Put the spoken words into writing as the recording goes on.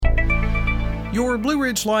Your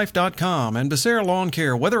BlueRidgeLife.com and Becerra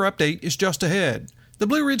Lawncare weather update is just ahead. The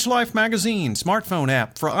Blue Ridge Life magazine smartphone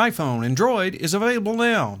app for iPhone and Droid is available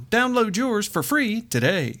now. Download yours for free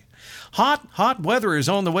today. Hot weather is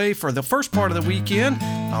on the way for the first part of the weekend.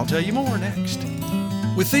 I'll tell you more next.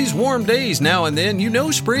 With these warm days now and then, you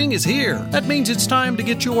know spring is here. That means it's time to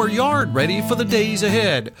get your yard ready for the days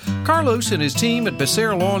ahead. Carlos and his team at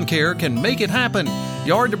Becerra Lawn Care can make it happen.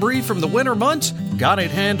 Yard debris from the winter months? Got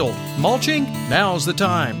it handled. Mulching? Now's the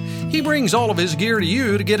time. He brings all of his gear to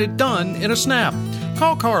you to get it done in a snap.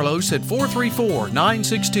 Call Carlos at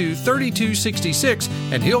 434-962-3266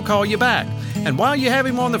 and he'll call you back. And while you have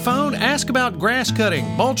him on the phone, ask about grass cutting,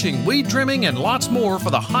 mulching, weed trimming, and lots more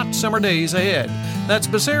for the hot summer days ahead. That's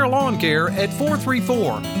Becerra Lawn Care at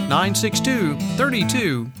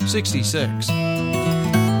 434-962-3266.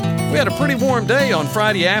 We had a pretty warm day on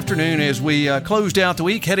Friday afternoon as we closed out the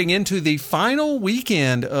week, heading into the final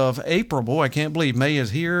weekend of April. Boy, I can't believe May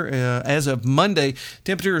is here as of Monday.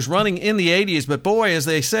 Temperatures running in the 80s, but boy, as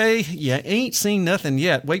they say, you ain't seen nothing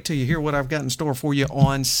yet. Wait till you hear what I've got in store for you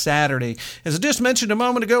on Saturday. As I just mentioned a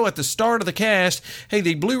moment ago at the start of the cast, hey,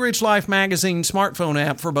 the Blue Ridge Life magazine smartphone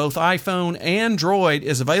app for both iPhone and Droid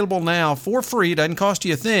is available now for free. It doesn't cost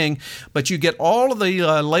you a thing, but you get all of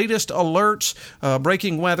the latest alerts,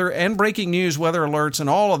 breaking weather, and breaking news weather alerts and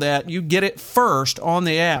all of that. You get it first on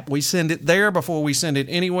the app. We send it there before we send it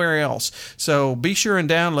anywhere else. So be sure and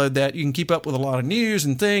download that. You can keep up with a lot of news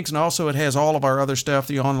and things, and also it has all of our other stuff,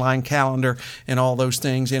 the online calendar and all those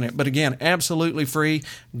things in it. But again, absolutely free.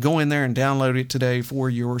 Go in there and download it today for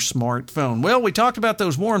your smartphone. Well, we talked about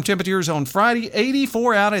those warm temperatures on Friday.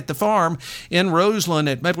 84 out at the farm in Roseland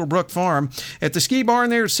at Maplebrook Farm. At the ski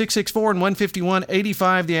barn there, 664 and 151,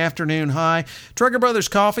 85 the afternoon high. Trigger Brothers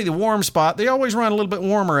Coffee, the warm spot, they always run a little bit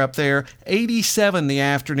warmer up there, 87 the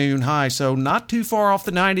afternoon high, so not too far off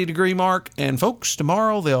the 90-degree mark. And folks,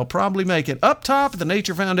 tomorrow they'll probably make it. Up top at the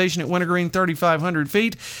Nature Foundation at Wintergreen, 3,500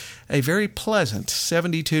 feet, a very pleasant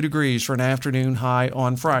 72 degrees for an afternoon high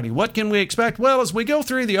on Friday. What can we expect? Well, as we go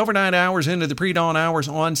through the overnight hours into the pre-dawn hours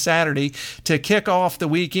on Saturday to kick off the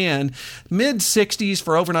weekend, mid-60s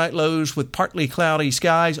for overnight lows with partly cloudy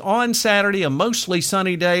skies. On Saturday, a mostly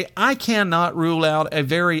sunny day. I cannot rule out a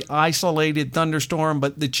very isolated thunderstorm,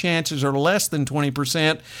 but the chances are less than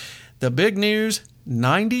 20%. The big news,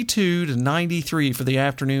 92 to 93 for the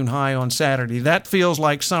afternoon high on Saturday. That feels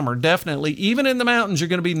like summer, definitely. Even in the mountains, you're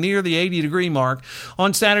going to be near the 80-degree mark.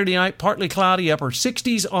 On Saturday night, partly cloudy, upper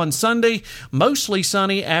 60s. On Sunday, mostly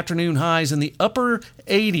sunny, afternoon highs in the upper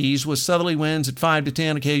 80s with southerly winds at 5 to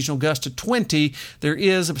 10, occasional gust to 20. There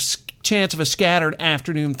is a chance of a scattered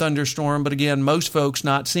afternoon thunderstorm, but again, most folks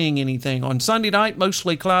not seeing anything. On Sunday night,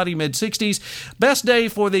 mostly cloudy, mid-60s. Best day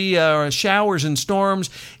for the showers and storms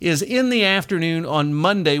is in the afternoon on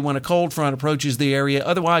Monday when a cold front approaches the area.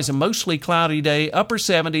 Otherwise, a mostly cloudy day, upper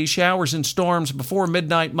 70s, showers and storms before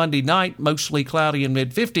midnight Monday night, mostly cloudy and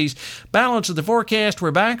mid-50s. Balance of the forecast, we're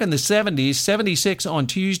back in the 70s, 76 on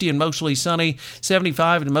Tuesday and mostly sunny,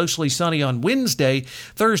 75 and mostly sunny on Wednesday.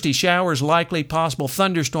 Thursday, showers likely, possible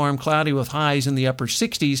thunderstorm, cloudy with highs in the upper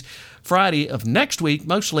 60s. Friday of next week,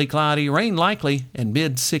 mostly cloudy, rain likely, and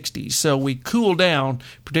mid-60s. So we cool down,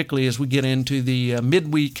 particularly as we get into the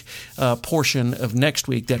midweek portion of next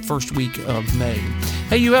week, that first week of May.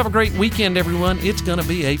 Hey, you have a great weekend, everyone. It's going to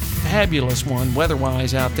be a fabulous one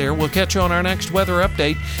weather-wise out there. We'll catch you on our next weather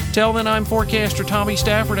update. Till then, I'm forecaster Tommy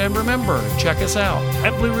Stafford, and remember, check us out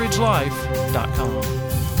at BlueRidgeLife.com.